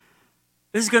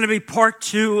This is going to be part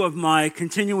 2 of my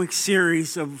continuing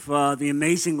series of the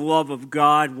amazing love of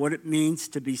God, what it means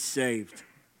to be saved.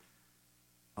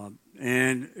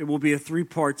 And it will be a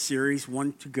 3-part series,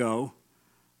 1 to go.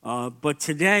 But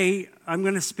today, I'm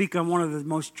going to speak on one of the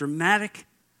most dramatic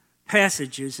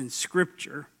passages in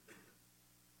Scripture,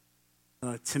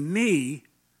 to me,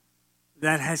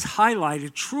 that has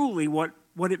highlighted truly what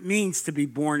it means to be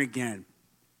born again.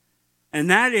 And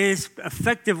that is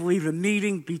effectively the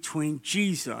meeting between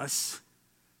Jesus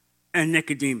and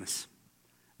Nicodemus.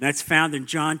 And that's found in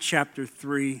John chapter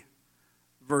 3,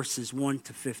 verses 1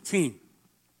 to 15.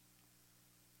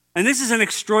 And this is an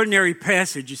extraordinary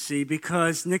passage, you see,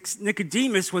 because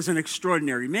Nicodemus was an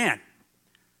extraordinary man.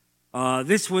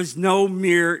 This was no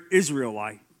mere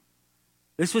Israelite.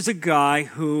 This was a guy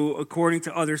who, according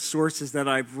to other sources that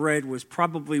I've read, was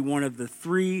probably one of the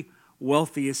 3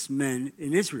 wealthiest men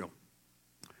in Israel.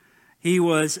 He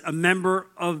was a member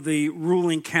of the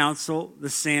ruling council, the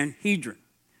Sanhedrin.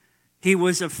 He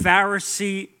was a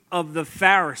Pharisee of the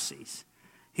Pharisees.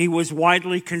 He was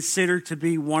widely considered to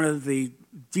be one of the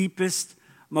deepest,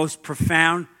 most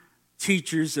profound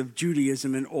teachers of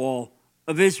Judaism in all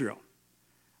of Israel.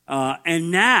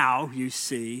 And now, you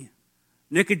see,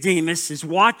 Nicodemus is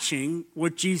watching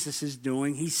what Jesus is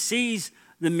doing. He sees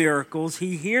the miracles.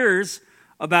 He hears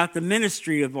about the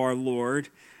ministry of our Lord.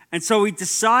 And so he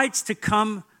decides to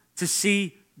come to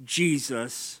see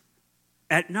Jesus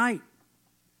at night.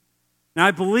 Now,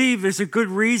 I believe there's a good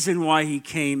reason why he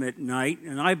came at night,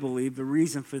 and I believe the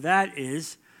reason for that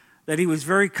is that he was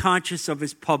very conscious of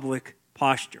his public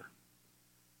posture.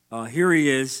 Here he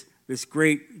is, this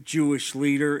great Jewish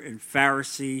leader and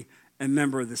Pharisee and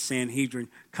member of the Sanhedrin,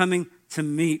 coming to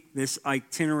meet this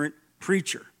itinerant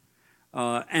preacher.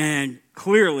 And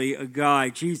clearly a guy,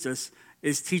 Jesus,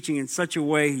 is teaching in such a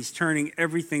way he's turning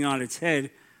everything on its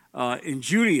head in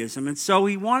Judaism. And so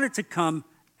he wanted to come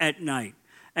at night.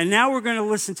 And now we're going to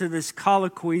listen to this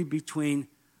colloquy between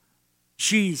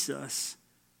Jesus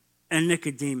and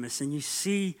Nicodemus. And you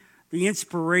see the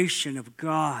inspiration of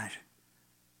God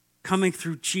coming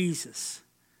through Jesus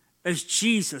as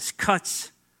Jesus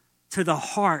cuts to the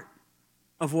heart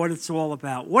of what it's all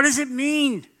about. What does it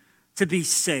mean to be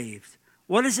saved?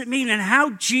 What does it mean? And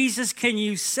how, Jesus, can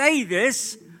you say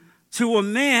this to a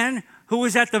man who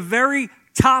is at the very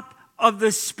top of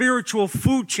the spiritual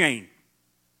food chain?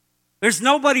 There's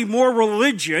nobody more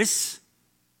religious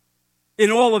in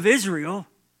all of Israel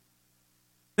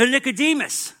than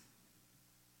Nicodemus.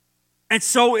 And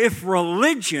so if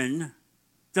religion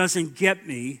doesn't get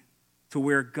me to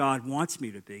where God wants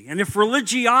me to be, and if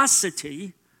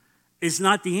religiosity is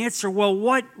not the answer, well,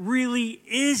 what really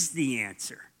is the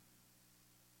answer?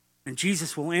 And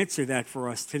Jesus will answer that for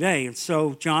us today. And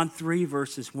so John 3,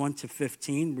 verses 1 to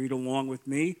 15, read along with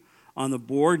me on the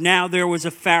board. Now there was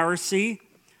a Pharisee,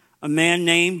 a man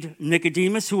named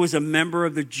Nicodemus, who was a member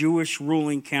of the Jewish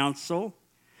ruling council.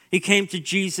 He came to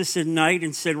Jesus at night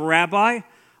and said, "Rabbi,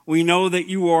 we know that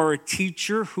you are a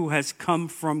teacher who has come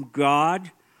from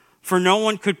God, for no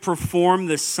one could perform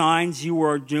the signs you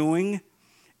are doing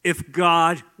if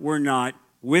God were not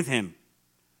with him."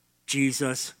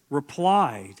 Jesus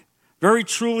replied, "Very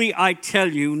truly I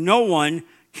tell you, no one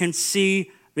can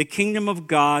see the kingdom of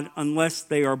God unless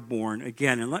they are born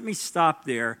again." And let me stop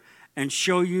there and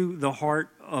show you the heart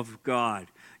of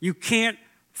God. You can't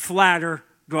flatter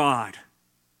God.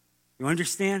 You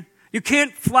understand? You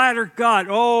can't flatter God.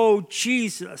 "Oh,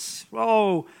 Jesus.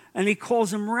 Oh," and he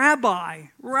calls him Rabbi.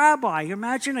 Rabbi.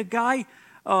 Imagine a guy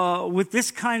with this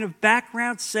kind of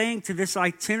background saying to this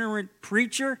itinerant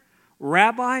preacher,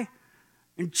 Rabbi.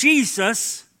 And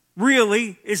Jesus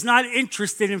really is not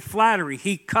interested in flattery.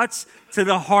 He cuts to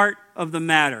the heart of the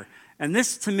matter. And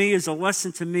this, to me, is a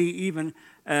lesson to me even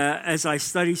as I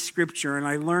study Scripture and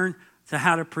I learn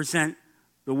how to present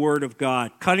the Word of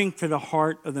God, cutting to the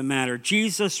heart of the matter.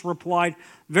 Jesus replied,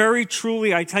 "Very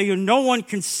truly, I tell you, no one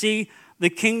can see the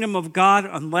kingdom of God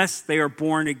unless they are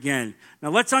born again."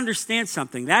 Now, let's understand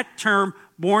something. That term,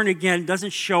 born again,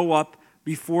 doesn't show up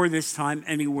before this time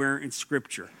anywhere in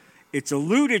Scripture. It's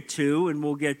alluded to, and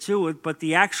we'll get to it, but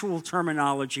the actual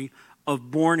terminology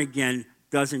of born again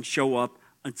doesn't show up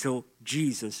until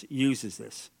Jesus uses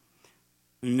this.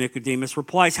 And Nicodemus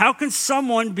replies, "How can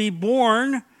someone be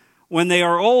born when they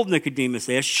are old?" Nicodemus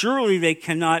asked. "Surely they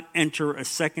cannot enter a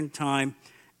second time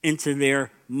into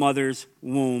their mother's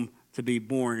womb to be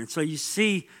born." And so you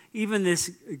see, even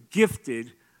this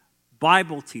gifted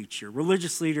Bible teacher,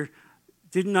 religious leader,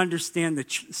 didn't understand the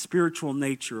spiritual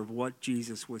nature of what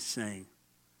Jesus was saying.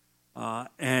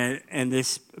 And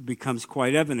this becomes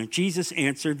quite evident. Jesus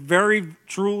answered, "Very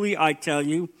truly I tell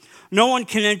you, no one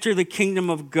can enter the kingdom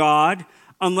of God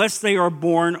unless they are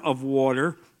born of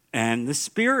water and the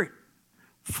Spirit.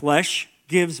 Flesh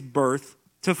gives birth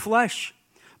to flesh,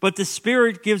 but the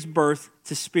Spirit gives birth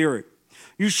to spirit.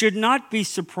 You should not be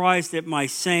surprised at my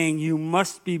saying, you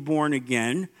must be born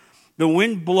again. The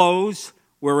wind blows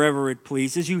wherever it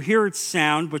pleases. You hear its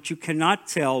sound, but you cannot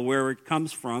tell where it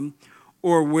comes from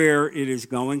or where it is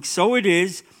going. So it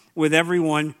is with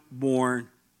everyone born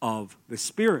of the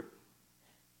Spirit.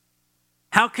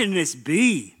 How can this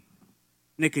be?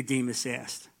 Nicodemus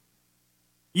asked.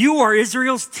 You are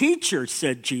Israel's teacher,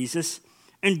 said Jesus,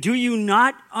 and do you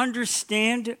not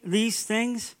understand these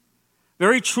things?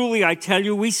 Very truly, I tell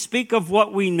you, we speak of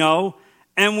what we know,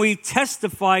 and we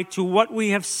testify to what we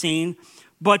have seen,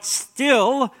 but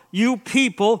still you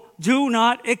people do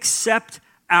not accept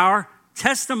our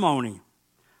testimony.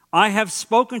 I have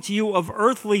spoken to you of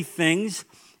earthly things,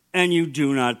 and you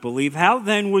do not believe. How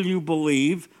then will you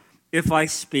believe if I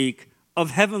speak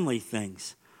of heavenly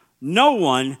things? No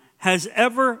one has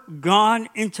ever gone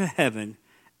into heaven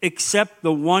except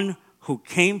the one who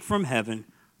came from heaven,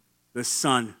 the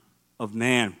Son of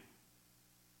Man.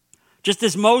 Just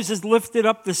as Moses lifted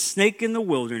up the snake in the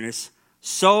wilderness,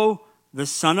 so the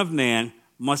Son of Man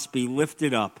must be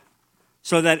lifted up,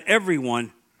 so that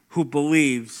everyone who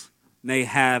believes may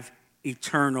have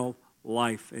eternal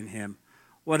life in him.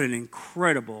 What an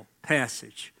incredible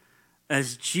passage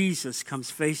as Jesus comes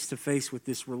face to face with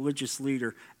this religious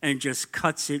leader and just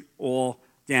cuts it all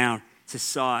down to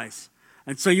size.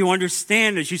 And so you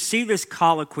understand, as you see this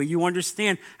colloquy, you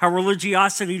understand how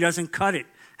religiosity doesn't cut it,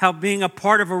 how being a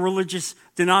part of a religious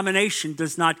denomination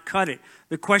does not cut it.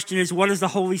 The question is, what does the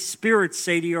Holy Spirit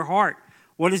say to your heart?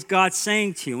 What is God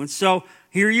saying to you? And so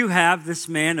here you have this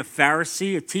man, a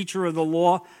Pharisee, a teacher of the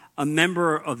law, a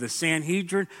member of the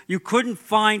Sanhedrin. You couldn't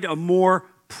find a more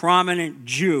prominent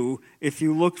Jew if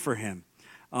you looked for him.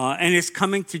 And his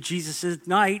coming to Jesus at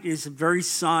night is a very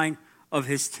sign of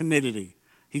his timidity.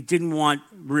 He didn't want,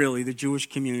 really, the Jewish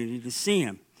community to see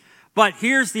him. But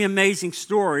here's the amazing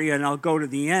story, and I'll go to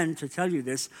the end to tell you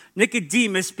this.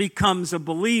 Nicodemus becomes a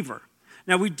believer.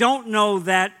 Now, we don't know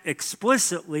that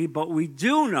explicitly, but we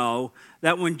do know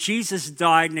that when Jesus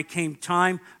died and it came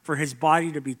time for his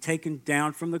body to be taken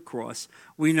down from the cross,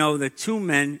 we know that two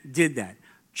men did that,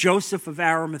 Joseph of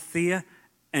Arimathea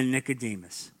and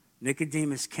Nicodemus.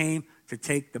 Nicodemus came to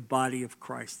take the body of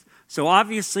Christ. So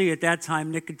obviously at that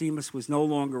time, Nicodemus was no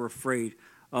longer afraid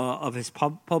of his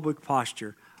public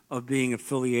posture of being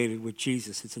affiliated with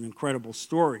Jesus. It's an incredible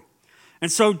story.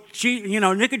 And so,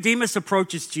 Nicodemus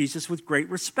approaches Jesus with great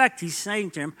respect. He's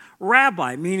saying to him,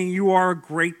 Rabbi, meaning you are a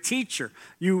great teacher.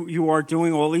 You are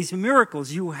doing all these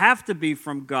miracles. You have to be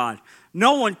from God.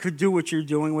 No one could do what you're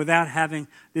doing without having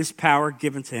this power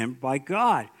given to him by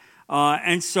God.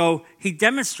 And so he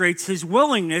demonstrates his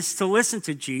willingness to listen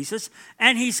to Jesus.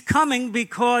 And he's coming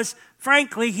because,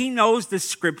 frankly, he knows the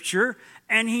scripture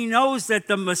and he knows that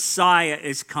the Messiah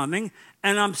is coming.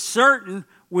 And I'm certain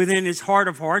within his heart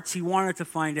of hearts, he wanted to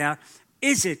find out,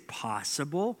 is it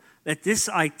possible that this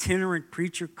itinerant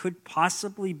preacher could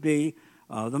possibly be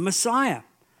the Messiah?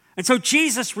 And so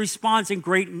Jesus responds in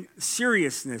great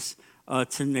seriousness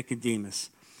to Nicodemus.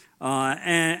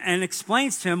 And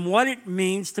explains to him what it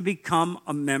means to become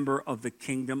a member of the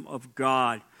kingdom of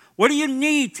God. What do you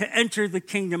need to enter the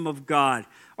kingdom of God?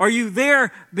 Are you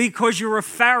there because you're a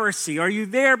Pharisee? Are you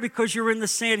there because you're in the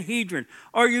Sanhedrin?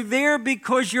 Are you there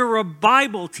because you're a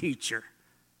Bible teacher?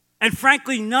 And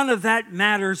frankly, none of that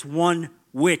matters one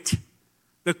whit.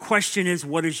 The question is,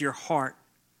 what is your heart?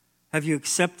 Have you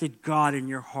accepted God in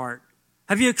your heart?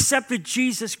 Have you accepted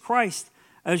Jesus Christ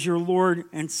as your Lord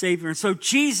and Savior? And so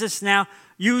Jesus now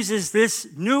uses this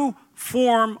new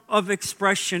form of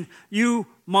expression. You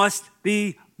must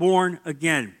be born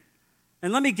again.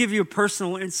 And let me give you a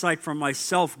personal insight from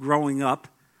myself growing up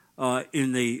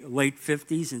in the late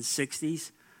 50s and 60s.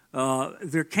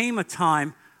 There came a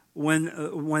time when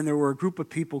there were a group of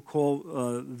people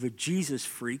called the Jesus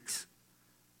Freaks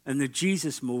and the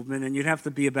Jesus Movement, and you'd have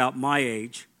to be about my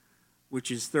age,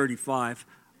 which is 35,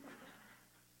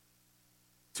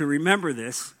 to remember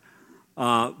this.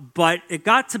 But it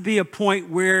got to be a point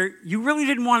where you really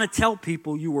didn't want to tell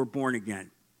people you were born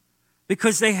again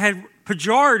because they had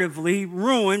pejoratively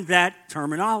ruined that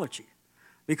terminology.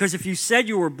 Because if you said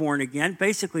you were born again,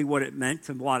 basically what it meant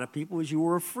to a lot of people is you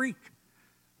were a freak.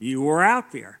 You were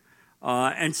out there.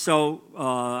 And so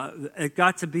it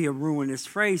got to be a ruinous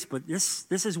phrase, but this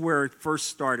is where it first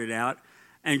started out.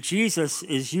 And Jesus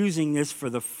is using this for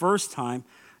the first time.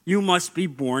 You must be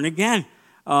born again.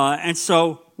 And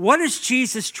so what is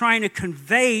Jesus trying to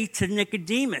convey to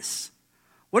Nicodemus?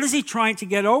 What is he trying to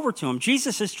get over to him?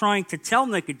 Jesus is trying to tell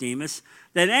Nicodemus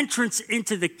that entrance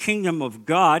into the kingdom of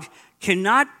God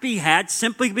cannot be had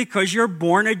simply because you're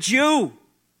born a Jew,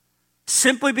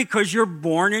 simply because you're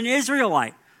born an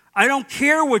Israelite. I don't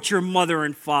care what your mother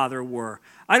and father were.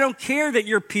 I don't care that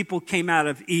your people came out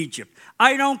of Egypt.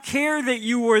 I don't care that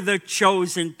you were the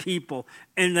chosen people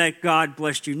and that God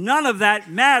blessed you. None of that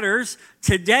matters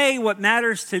today. What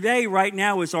matters today, right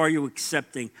now, is are you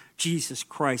accepting Jesus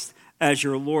Christ as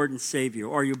your Lord and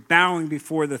Savior? Are you bowing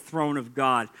before the throne of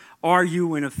God? Are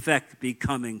you, in effect,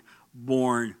 becoming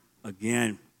born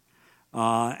again?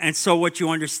 And so what you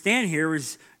understand here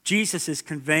is Jesus is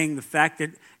conveying the fact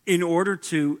that in order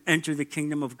to enter the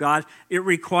kingdom of God, it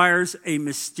requires a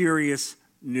mysterious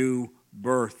new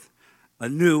birth, a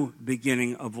new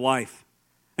beginning of life.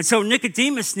 And so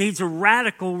Nicodemus needs a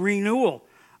radical renewal,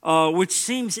 which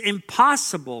seems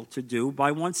impossible to do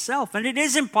by oneself. And it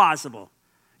is impossible.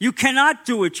 You cannot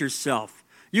do it yourself.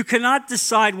 You cannot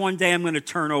decide one day, I'm going to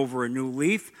turn over a new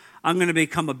leaf. I'm going to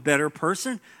become a better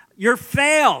person. You're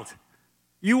failed.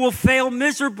 You will fail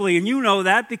miserably, and you know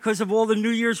that because of all the New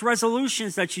Year's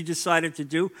resolutions that you decided to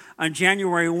do on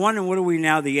January 1, and what are we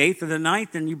now, the 8th or the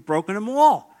 9th, and you've broken them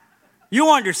all.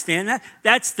 You understand that?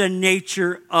 That's the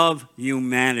nature of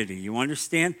humanity. You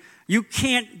understand? You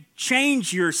can't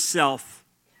change yourself,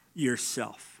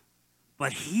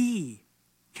 but He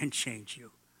can change you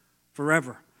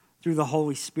forever through the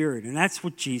Holy Spirit, and that's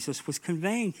what Jesus was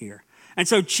conveying here. And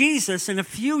so Jesus, in a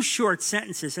few short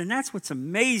sentences, and that's what's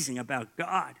amazing about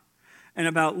God and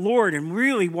about Lord, and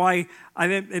really why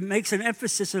it makes an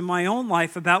emphasis in my own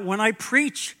life about when I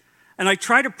preach. And I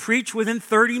try to preach within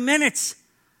 30 minutes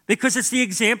because it's the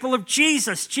example of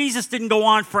Jesus. Jesus didn't go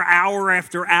on for hour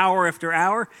after hour after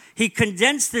hour. He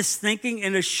condensed this thinking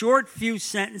in a short few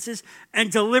sentences and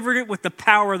delivered it with the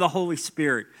power of the Holy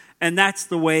Spirit. And that's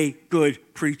the way good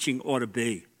preaching ought to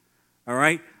be. All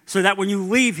right? So that when you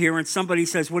leave here and somebody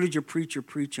says, what did your preacher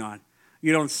preach on?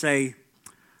 You don't say,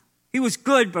 he was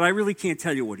good, but I really can't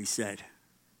tell you what he said.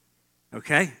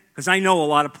 Okay? Because I know a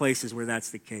lot of places where that's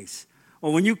the case.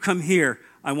 Well, when you come here,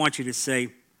 I want you to say,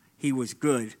 he was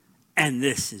good, and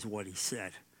this is what he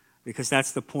said. Because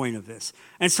that's the point of this.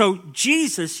 And so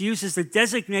Jesus uses the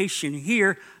designation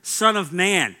here, Son of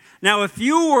Man. Now, if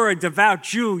you were a devout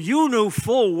Jew, you knew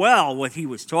full well what he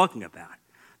was talking about.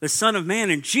 The Son of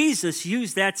Man, and Jesus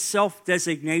used that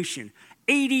self-designation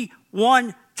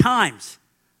 81 times,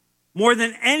 more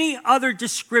than any other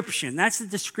description. That's the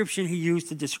description he used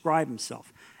to describe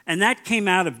himself. And that came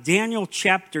out of Daniel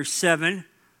chapter 7,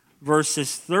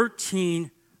 verses 13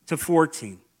 to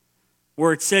 14,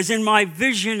 where it says, in my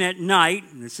vision at night,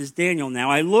 and this is Daniel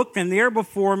now, I looked, and there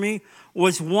before me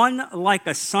was one like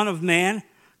a son of man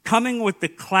coming with the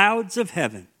clouds of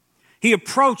heaven. He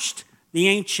approached the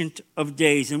Ancient of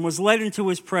Days, and was led into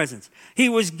his presence. He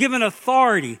was given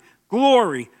authority,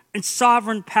 glory, and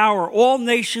sovereign power. All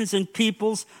nations and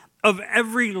peoples of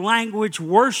every language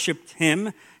worshiped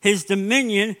him. His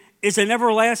dominion is an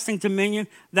everlasting dominion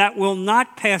that will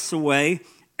not pass away,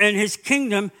 and his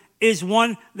kingdom is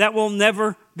one that will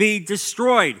never be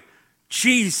destroyed.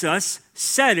 Jesus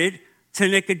said it to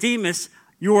Nicodemus,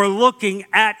 you are looking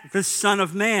at the Son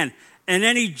of Man. And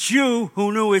any Jew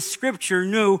who knew his scripture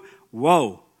knew,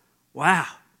 whoa, wow,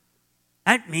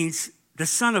 that means the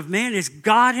Son of Man is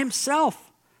God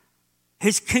himself.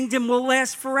 His kingdom will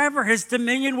last forever. His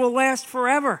dominion will last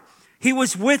forever. He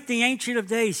was with the Ancient of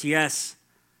Days. Yes,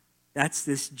 that's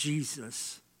this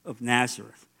Jesus of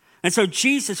Nazareth. And so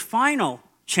Jesus' final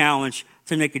challenge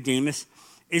to Nicodemus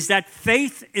is that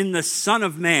faith in the Son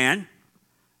of Man,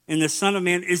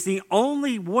 is the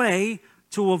only way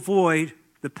to avoid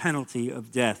the penalty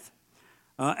of death.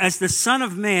 As the Son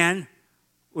of Man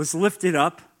was lifted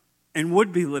up and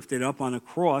would be lifted up on a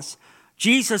cross,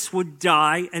 Jesus would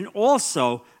die and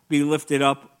also be lifted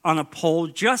up on a pole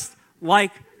just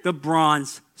like the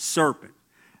bronze serpent.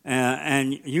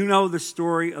 And you know the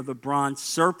story of the bronze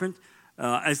serpent.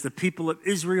 As the people of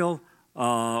Israel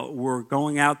were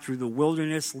going out through the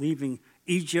wilderness, leaving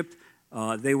Egypt,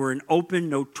 they were in open,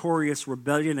 notorious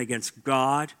rebellion against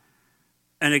God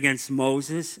and against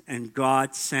Moses, and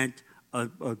God sent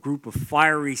a group of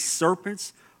fiery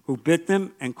serpents who bit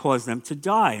them and caused them to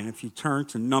die. And if you turn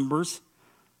to Numbers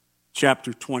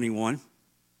chapter 21,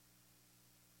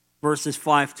 verses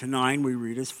 5 to 9, we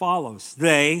read as follows.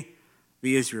 They,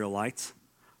 the Israelites,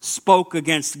 spoke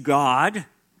against God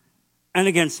and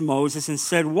against Moses and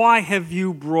said, why have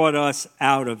you brought us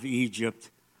out of Egypt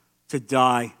to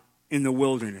die in the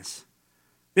wilderness?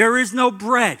 There is no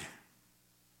bread.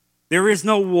 There is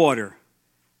no water.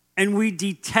 And we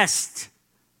detest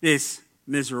this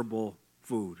miserable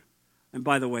food. And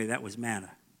by the way, that was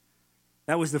manna.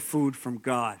 That was the food from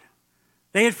God.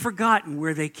 They had forgotten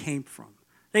where they came from.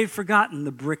 They had forgotten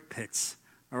the brick pits,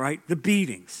 all right, the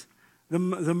beatings, the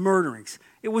murderings.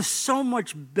 It was so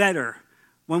much better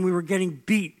when we were getting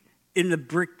beat in the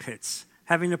brick pits,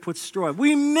 having to put straw.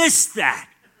 We missed that.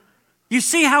 You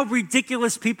see how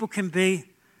ridiculous people can be?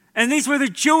 And these were the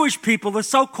Jewish people, the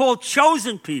so-called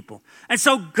chosen people. And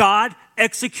so God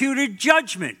executed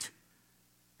judgment.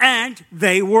 And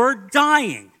they were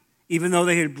dying, even though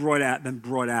they had been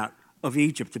brought out of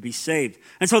Egypt to be saved.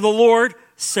 And so the Lord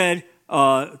said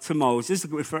to Moses,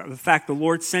 in fact, the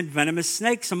Lord sent venomous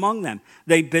snakes among them.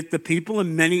 They bit the people,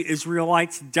 and many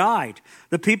Israelites died.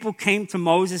 The people came to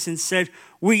Moses and said,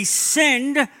 "We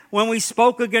sinned when we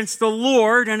spoke against the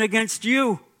Lord and against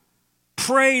you.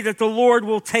 Pray that the Lord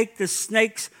will take the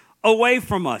snakes away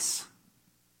from us."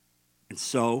 And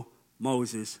so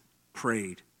Moses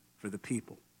prayed for the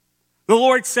people. The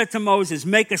Lord said to Moses,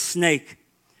 "Make a snake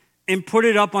and put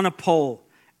it up on a pole.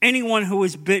 Anyone who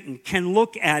is bitten can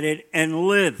look at it and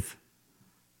live."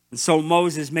 And so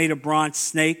Moses made a bronze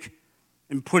snake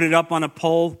and put it up on a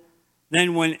pole.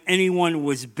 Then when anyone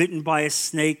was bitten by a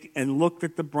snake and looked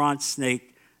at the bronze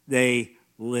snake, they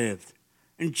lived.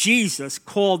 And Jesus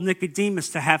called Nicodemus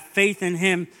to have faith in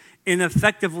him in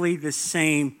effectively the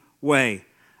same way.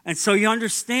 And so you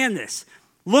understand this.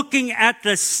 Looking at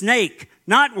the snake,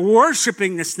 not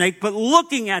worshiping the snake, but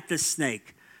looking at the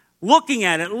snake. Looking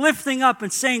at it, lifting up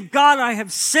and saying, "God, I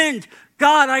have sinned.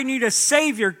 God, I need a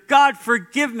Savior. God,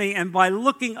 forgive me." And by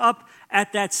looking up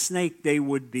at that snake, they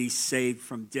would be saved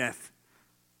from death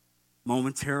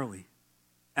momentarily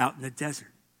out in the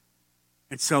desert.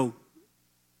 And so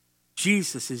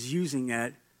Jesus is using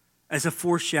that as a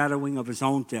foreshadowing of his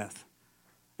own death.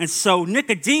 And so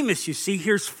Nicodemus, you see,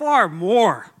 hears far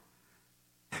more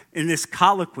in this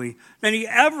colloquy than he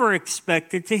ever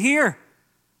expected to hear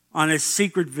on his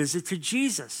secret visit to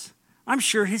Jesus. I'm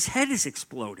sure his head is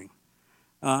exploding.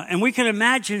 And we can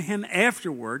imagine him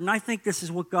afterward, and I think this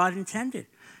is what God intended.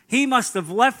 He must have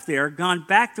left there, gone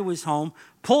back to his home,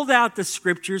 pulled out the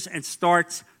scriptures, and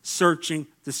starts searching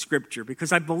the scripture,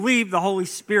 because I believe the Holy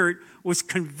Spirit was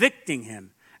convicting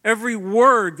him. Every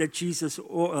word that Jesus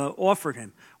offered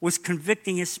him was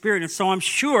convicting his spirit. And so I'm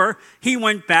sure he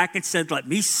went back and said, "Let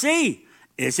me see.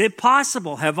 Is it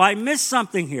possible? Have I missed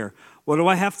something here? What do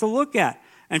I have to look at?"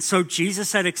 And so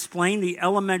Jesus had explained the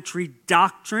elementary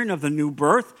doctrine of the new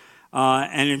birth.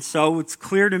 And so it's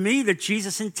clear to me that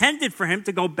Jesus intended for him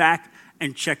to go back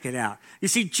and check it out. You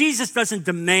see, Jesus doesn't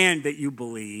demand that you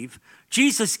believe.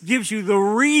 Jesus gives you the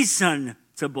reason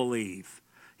to believe.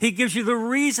 He gives you the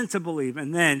reason to believe.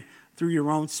 And then through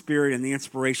your own spirit and the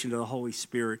inspiration of the Holy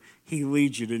Spirit, he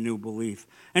leads you to new belief.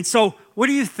 And so what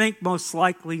do you think most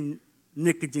likely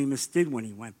Nicodemus did when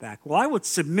he went back? Well, I would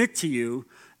submit to you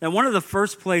that one of the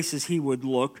first places he would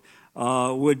look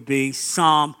would be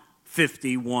Psalm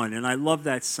 51. And I love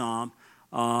that psalm,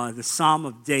 the Psalm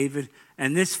of David.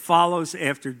 And this follows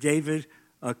after David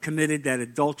committed that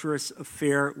adulterous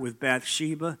affair with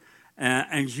Bathsheba.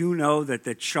 And you know that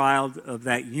the child of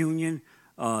that union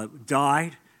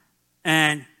died.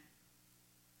 And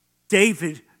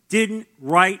David didn't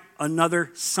write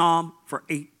another psalm for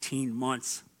 18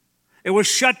 months. It was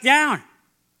shut down.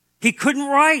 He couldn't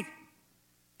write.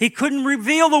 He couldn't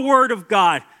reveal the word of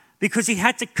God because he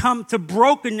had to come to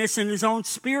brokenness in his own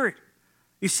spirit.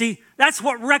 You see, that's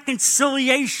what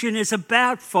reconciliation is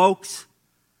about, folks.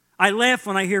 I laugh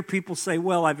when I hear people say,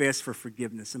 "Well, I've asked for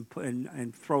forgiveness,"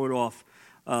 and throw it off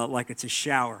like it's a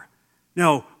shower.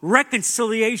 No,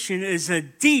 reconciliation is a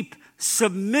deep,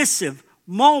 submissive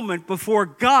moment before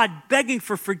God, begging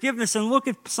for forgiveness. And look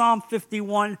at Psalm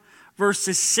 51,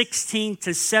 verses 16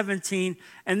 to 17.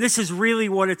 And this is really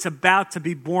what it's about to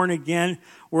be born again,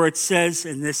 where it says,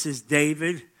 and this is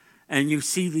David, and you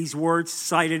see these words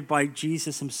cited by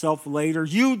Jesus himself later,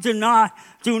 "You do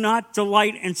not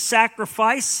delight in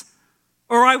sacrifice,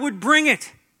 or I would bring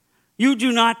it. You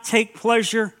do not take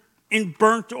pleasure in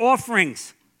burnt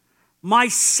offerings. My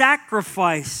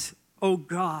sacrifice, O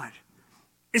God,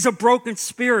 is a broken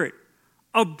spirit,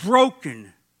 a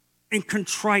broken and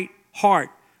contrite heart.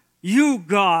 You,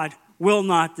 God, will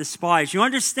not despise." You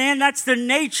understand? That's the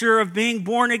nature of being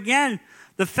born again.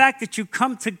 The fact that you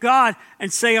come to God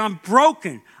and say, "I'm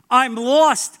broken, I'm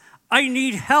lost, I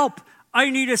need help,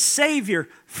 I need a Savior.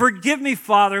 Forgive me,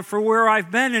 Father, for where I've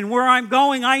been and where I'm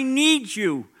going. I need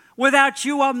you. Without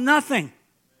you, I'm nothing."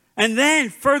 And then,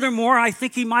 furthermore, I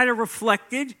think he might have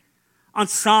reflected on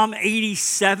Psalm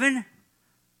 87,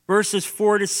 verses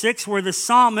 4 to 6, where the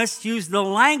psalmist used the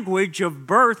language of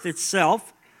birth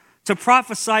itself to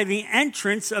prophesy the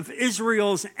entrance of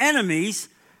Israel's enemies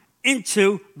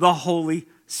into the holy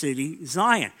city,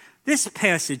 Zion. This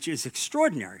passage is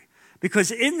extraordinary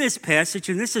because in this passage,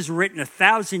 and this is written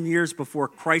 1,000 years before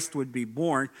Christ would be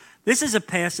born, this is a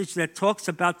passage that talks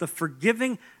about the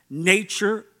forgiving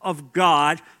nature of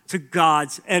God to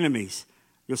God's enemies.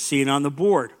 You'll see it on the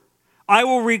board. I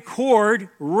will record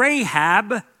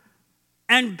Rahab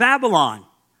and Babylon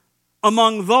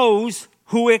among those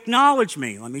who acknowledge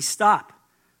me. Let me stop.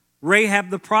 Rahab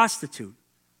the prostitute,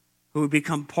 who would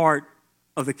become part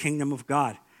of the kingdom of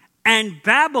God. And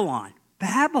Babylon,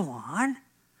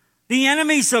 the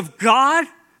enemies of God,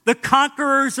 the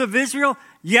conquerors of Israel.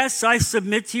 Yes, I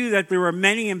submit to you that there were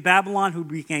many in Babylon who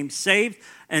became saved.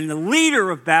 And the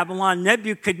leader of Babylon,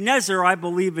 Nebuchadnezzar, I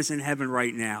believe is in heaven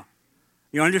right now.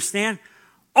 You understand?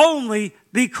 Only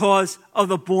because of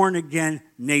the born-again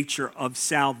nature of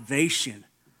salvation,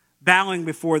 bowing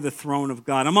before the throne of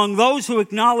God. Among those who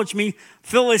acknowledge me,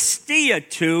 Philistia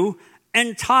too,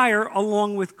 and Tyre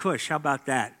along with Cush. How about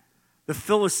that? The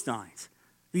Philistines,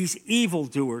 these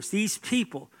evildoers, these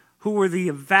people who were the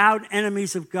avowed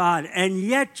enemies of God. And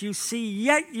yet you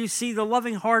see the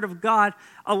loving heart of God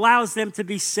allows them to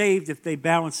be saved if they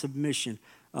bow in submission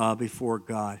before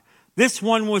God. This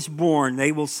one was born,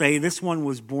 they will say, this one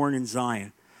was born in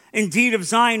Zion. Indeed, of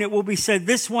Zion it will be said,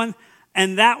 this one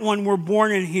and that one were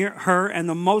born in her, and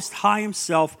the Most High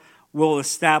himself will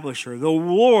establish her. The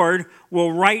Lord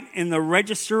will write in the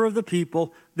register of the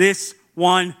people, this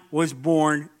one was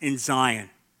born in Zion.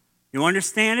 You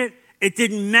understand it? It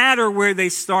didn't matter where they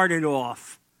started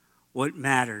off. What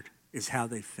mattered is how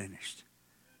they finished.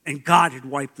 And God had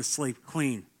wiped the slate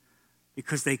clean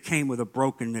because they came with a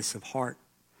brokenness of heart.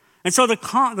 And so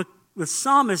the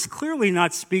psalm is clearly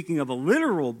not speaking of a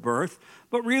literal birth,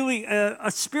 but really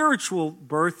a spiritual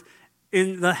birth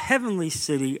in the heavenly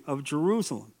city of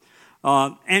Jerusalem.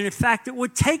 And in fact, it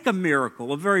would take a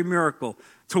miracle, a very miracle,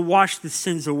 to wash the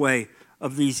sins away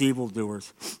of these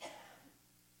evildoers,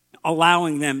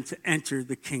 allowing them to enter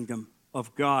the kingdom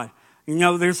of God. You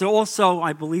know, there's also,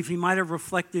 I believe he might have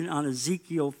reflected on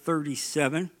Ezekiel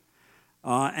 37,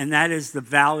 and that is the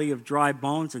valley of dry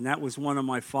bones, and that was one of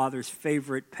my father's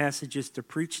favorite passages to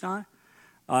preach on.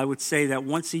 I would say that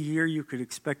once a year you could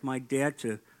expect my dad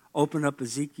to open up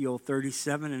Ezekiel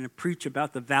 37 and to preach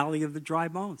about the valley of the dry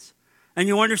bones. And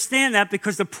you understand that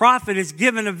because the prophet is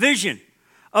given a vision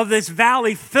of this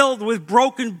valley filled with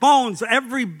broken bones,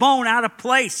 every bone out of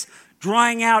place,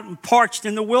 drying out and parched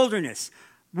in the wilderness,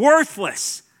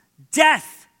 worthless,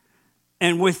 death.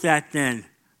 And with that then,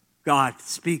 God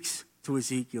speaks to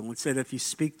Ezekiel and said, if you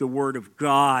speak the word of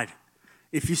God,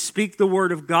 if you speak the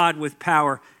word of God with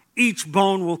power, each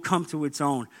bone will come to its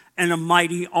own, and a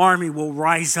mighty army will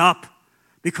rise up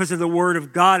because of the word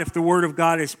of God. If the word of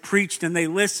God is preached and they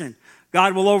listen,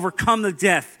 God will overcome the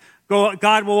death.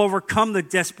 God will overcome the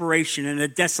desperation and the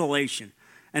desolation.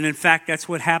 And in fact, that's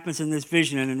what happens in this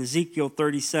vision. And in Ezekiel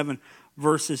 37,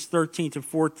 verses 13 to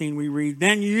 14, we read,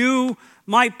 then you,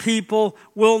 my people,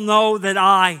 will know that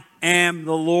I am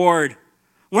the Lord.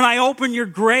 When I open your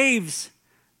graves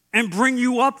and bring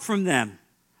you up from them,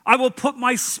 I will put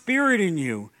my spirit in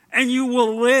you, and you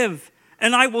will live,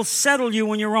 and I will settle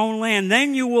you in your own land.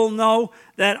 Then you will know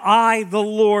that I, the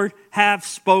Lord, have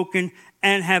spoken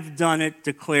and have done it,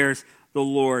 declares the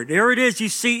Lord. There it is. You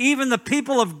see, even the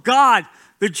people of God,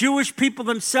 the Jewish people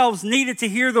themselves, needed to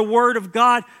hear the word of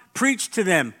God preached to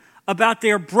them about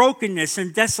their brokenness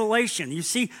and desolation. You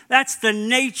see, that's the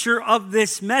nature of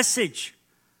this message.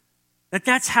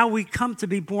 That's how we come to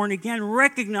be born again,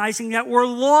 recognizing that we're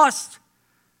lost,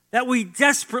 that we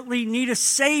desperately need a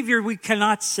Savior. We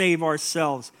cannot save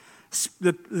ourselves.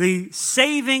 The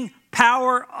saving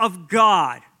power of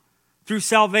God through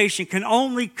salvation can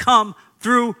only come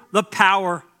through the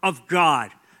power of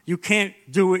God. You can't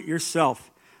do it yourself.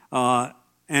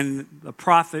 And the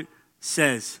prophet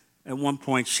says at one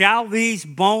point, shall these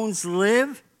bones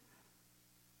live?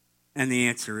 And the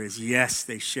answer is yes,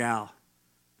 they shall.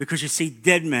 Because you see,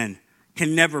 dead men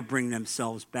can never bring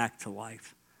themselves back to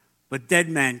life. But dead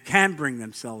men can bring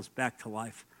themselves back to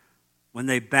life when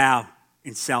they bow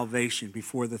in salvation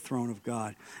before the throne of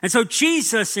God. And so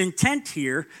Jesus' intent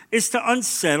here is to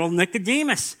unsettle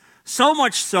Nicodemus, so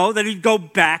much so that he'd go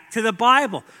back to the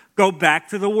Bible, go back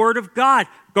to the Word of God,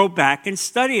 go back and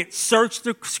study it, search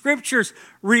the Scriptures,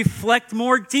 reflect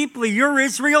more deeply. You're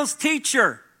Israel's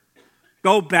teacher.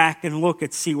 Go back and look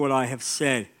and see what I have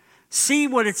said. See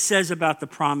what it says about the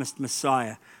promised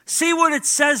Messiah. See what it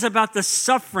says about the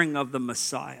suffering of the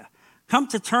Messiah. Come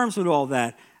to terms with all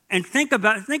that and think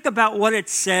about what it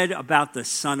said about the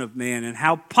Son of Man and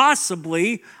how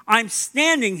possibly I'm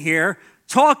standing here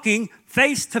talking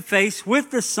face to face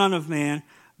with the Son of Man,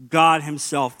 God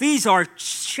himself. These are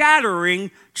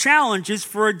shattering challenges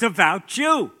for a devout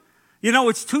Jew. You know,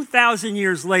 it's 2,000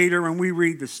 years later and we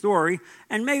read the story,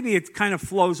 and maybe it kind of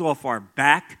flows off our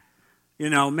back. You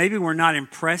know, maybe we're not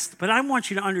impressed, but I want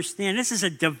you to understand this is a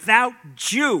devout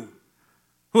Jew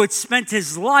who had spent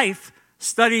his life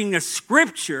studying the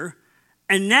scripture,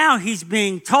 and now he's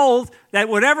being told that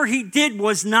whatever he did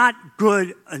was not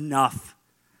good enough.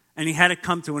 And he had to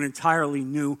come to an entirely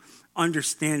new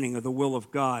understanding of the will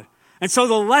of God. And so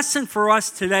the lesson for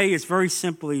us today is very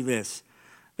simply this,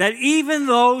 that even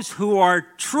those who are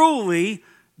truly,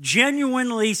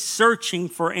 genuinely searching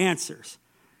for answers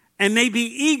and may be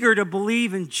eager to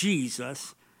believe in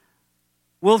Jesus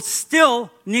will still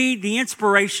need the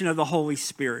inspiration of the Holy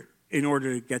Spirit in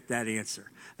order to get that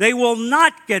answer. They will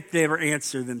not get their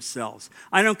answer themselves.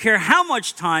 I don't care how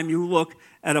much time you look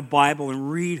at a Bible and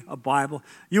read a Bible.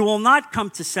 You will not come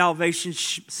to salvation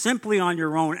simply on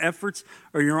your own efforts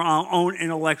or your own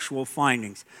intellectual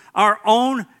findings. Our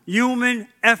own human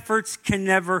efforts can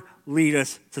never lead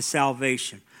us to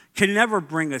salvation, can never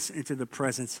bring us into the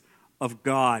presence of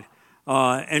God.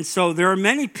 And so there are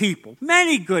many people,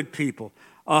 many good people,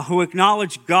 who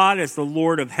acknowledge God as the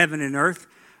Lord of heaven and earth,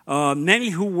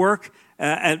 many who work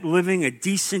at living a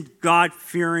decent,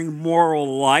 God-fearing,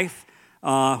 moral life,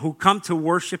 who come to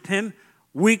worship him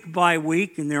week by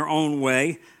week in their own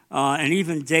way, and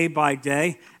even day by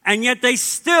day, and yet they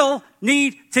still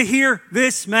need to hear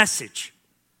this message.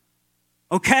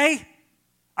 Okay?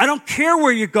 I don't care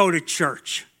where you go to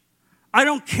church. I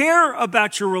don't care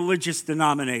about your religious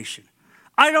denomination.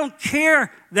 I don't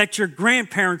care that your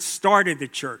grandparents started the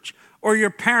church or your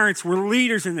parents were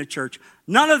leaders in the church.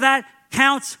 None of that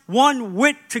counts one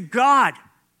whit to God.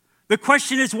 The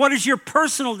question is, what is your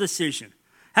personal decision?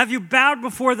 Have you bowed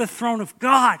before the throne of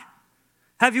God?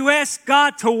 Have you asked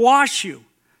God to wash you,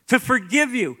 to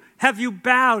forgive you? Have you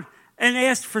bowed and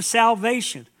asked for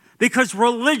salvation? Because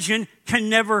religion can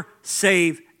never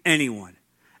save anyone.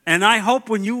 And I hope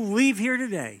when you leave here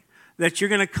today that you're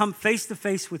going to come face to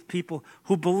face with people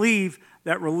who believe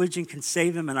that religion can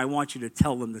save them, and I want you to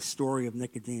tell them the story of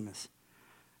Nicodemus.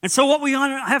 And so what we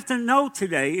have to know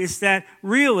today is that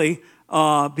really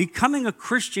becoming a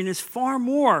Christian is far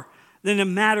more than a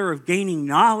matter of gaining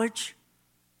knowledge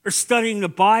or studying the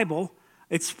Bible.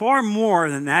 It's far more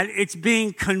than that. It's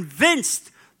being convinced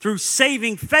through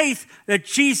saving faith that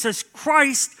Jesus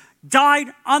Christ died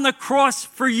on the cross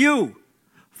for you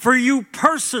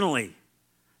personally.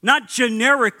 Not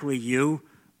generically you,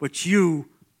 but you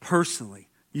personally.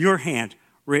 Your hand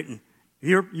written,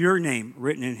 your name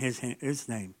written in his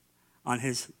name on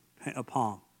his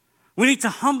palm. We need to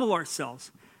humble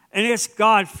ourselves and ask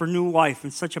God for new life in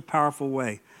such a powerful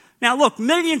way. Now look,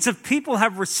 millions of people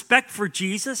have respect for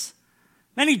Jesus.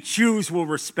 Many Jews will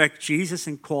respect Jesus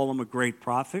and call him a great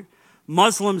prophet.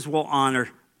 Muslims will honor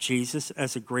Jesus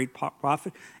as a great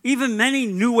prophet. Even many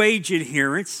New Age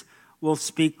adherents will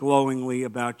speak glowingly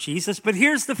about Jesus. But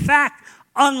here's the fact.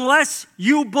 Unless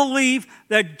you believe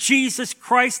that Jesus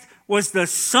Christ was the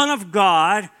Son of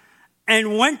God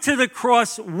and went to the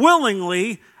cross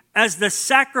willingly as the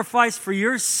sacrifice for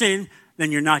your sin,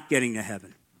 then you're not getting to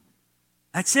heaven.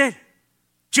 That's it.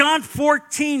 John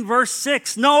 14, verse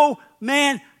 6, no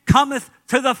man cometh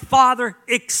to the Father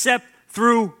except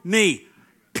through me.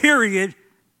 Period.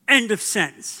 End of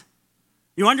sentence.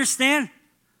 You understand?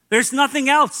 There's nothing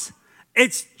else.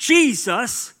 It's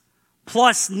Jesus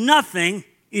plus nothing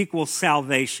equals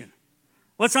salvation.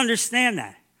 Let's understand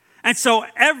that. And so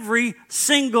every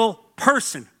single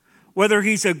person, whether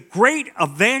he's a great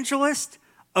evangelist,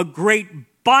 a great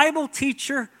Bible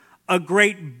teacher, a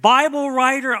great Bible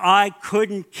writer, I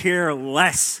couldn't care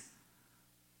less.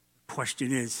 The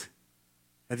question is,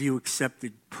 have you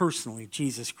accepted personally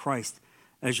Jesus Christ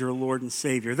as your Lord and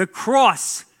Savior? The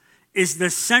cross is the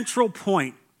central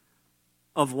point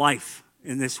of life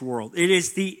in this world. It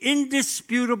is the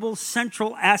indisputable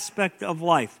central aspect of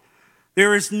life.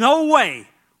 There is no way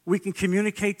we can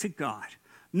communicate to God,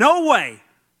 no way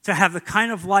to have the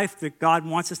kind of life that God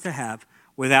wants us to have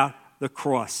without the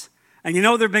cross. And you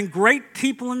know, there have been great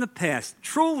people in the past,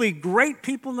 truly great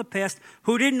people in the past,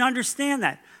 who didn't understand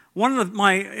that. One of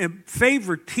my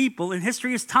favorite people in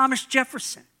history is Thomas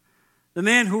Jefferson, the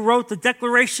man who wrote the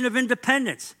Declaration of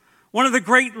Independence, one of the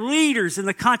great leaders in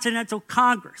the Continental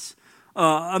Congress,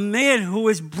 a man who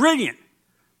was brilliant.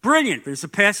 There's a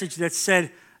passage that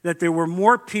said that there were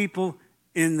more people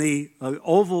in the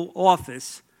Oval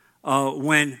Office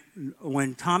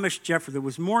when Thomas Jefferson, there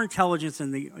was more intelligence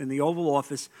in the Oval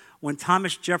Office when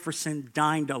Thomas Jefferson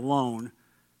dined alone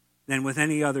than with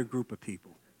any other group of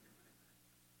people.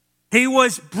 He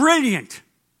was brilliant.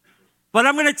 But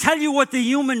I'm going to tell you what the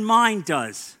human mind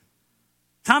does.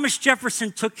 Thomas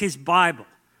Jefferson took his Bible,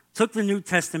 took the New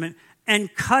Testament,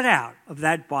 and cut out of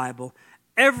that Bible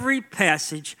every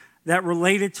passage that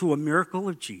related to a miracle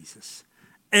of Jesus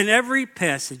and every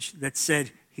passage that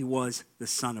said he was the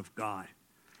Son of God.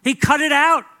 He cut it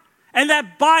out. And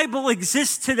that Bible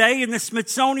exists today in the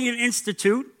Smithsonian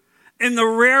Institute in the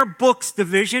Rare Books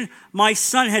division. My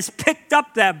son has picked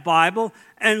up that Bible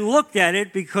and looked at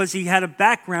it because he had a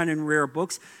background in rare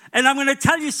books. And I'm going to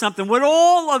tell you something. With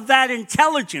all of that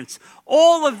intelligence,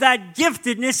 all of that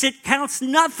giftedness, it counts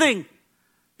nothing.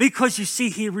 Because you see,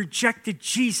 he rejected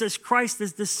Jesus Christ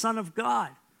as the Son of God.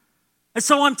 And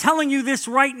so I'm telling you this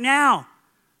right now.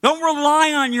 Don't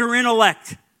rely on your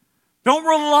intellect. Don't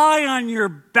rely on your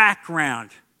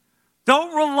background.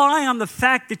 Don't rely on the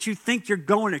fact that you think you're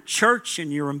going to church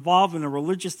and you're involved in a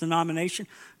religious denomination.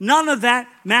 None of that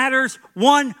matters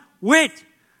one whit.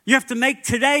 You have to make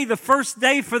today the first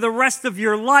day for the rest of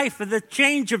your life, for the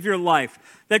change of your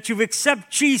life, that you've accepted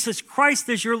Jesus Christ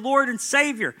as your Lord and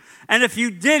Savior. And if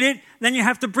you did it, then you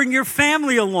have to bring your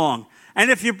family along. And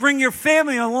if you bring your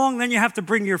family along, then you have to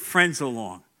bring your friends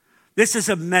along. This is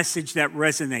a message that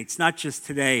resonates, not just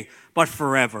today, but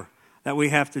forever, that we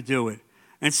have to do it.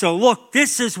 And so, look,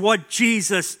 this is what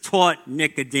Jesus taught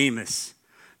Nicodemus.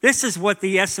 This is what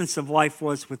the essence of life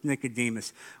was with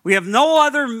Nicodemus. We have no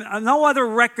other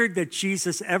record that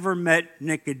Jesus ever met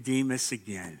Nicodemus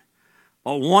again.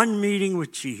 But one meeting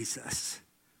with Jesus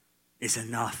is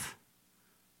enough.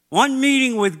 One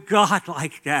meeting with God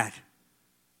like that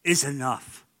is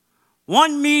enough.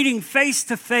 One meeting face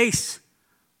to face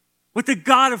with the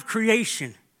God of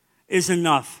creation is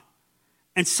enough.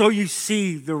 And so you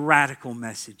see the radical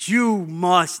message. You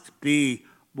must be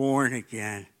born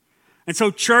again. And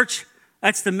so, church,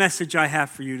 that's the message I have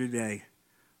for you today.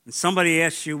 When somebody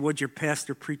asks you, what'd your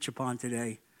pastor preach upon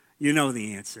today? You know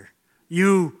the answer.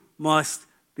 You must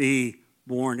be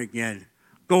born again.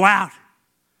 Go out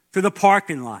to the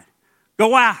parking lot.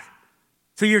 Go out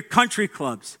to your country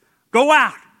clubs. Go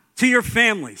out to your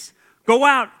families. Go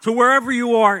out to wherever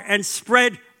you are and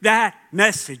spread that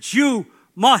message. You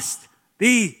must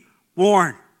be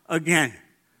born again.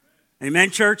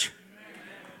 Amen, church?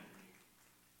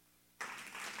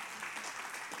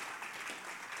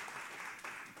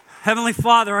 Heavenly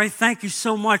Father, I thank you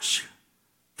so much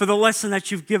for the lesson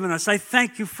that you've given us. I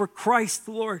thank you for Christ,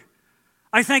 Lord.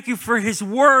 I thank you for his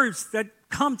words that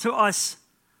come to us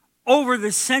over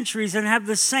the centuries and have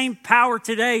the same power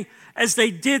today as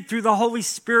they did through the Holy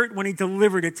Spirit when he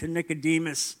delivered it to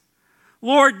Nicodemus.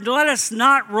 Lord, let us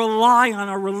not rely on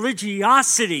our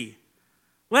religiosity.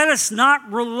 Let us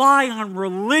not rely on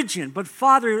religion, but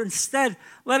Father, instead,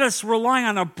 let us rely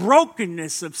on a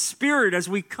brokenness of spirit as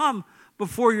we come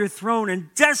before your throne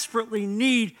and desperately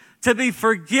need to be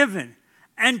forgiven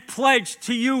and pledged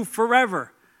to you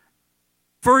forever,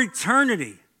 for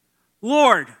eternity.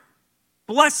 Lord,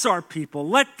 bless our people.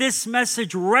 Let this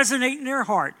message resonate in their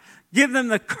heart. Give them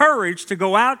the courage to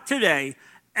go out today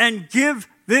and give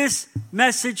this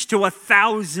message to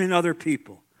 1,000 other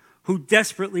people who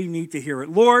desperately need to hear it.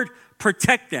 Lord,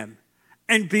 protect them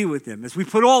and be with them as we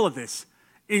put all of this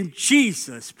in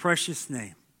Jesus' precious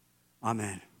name.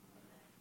 Amen.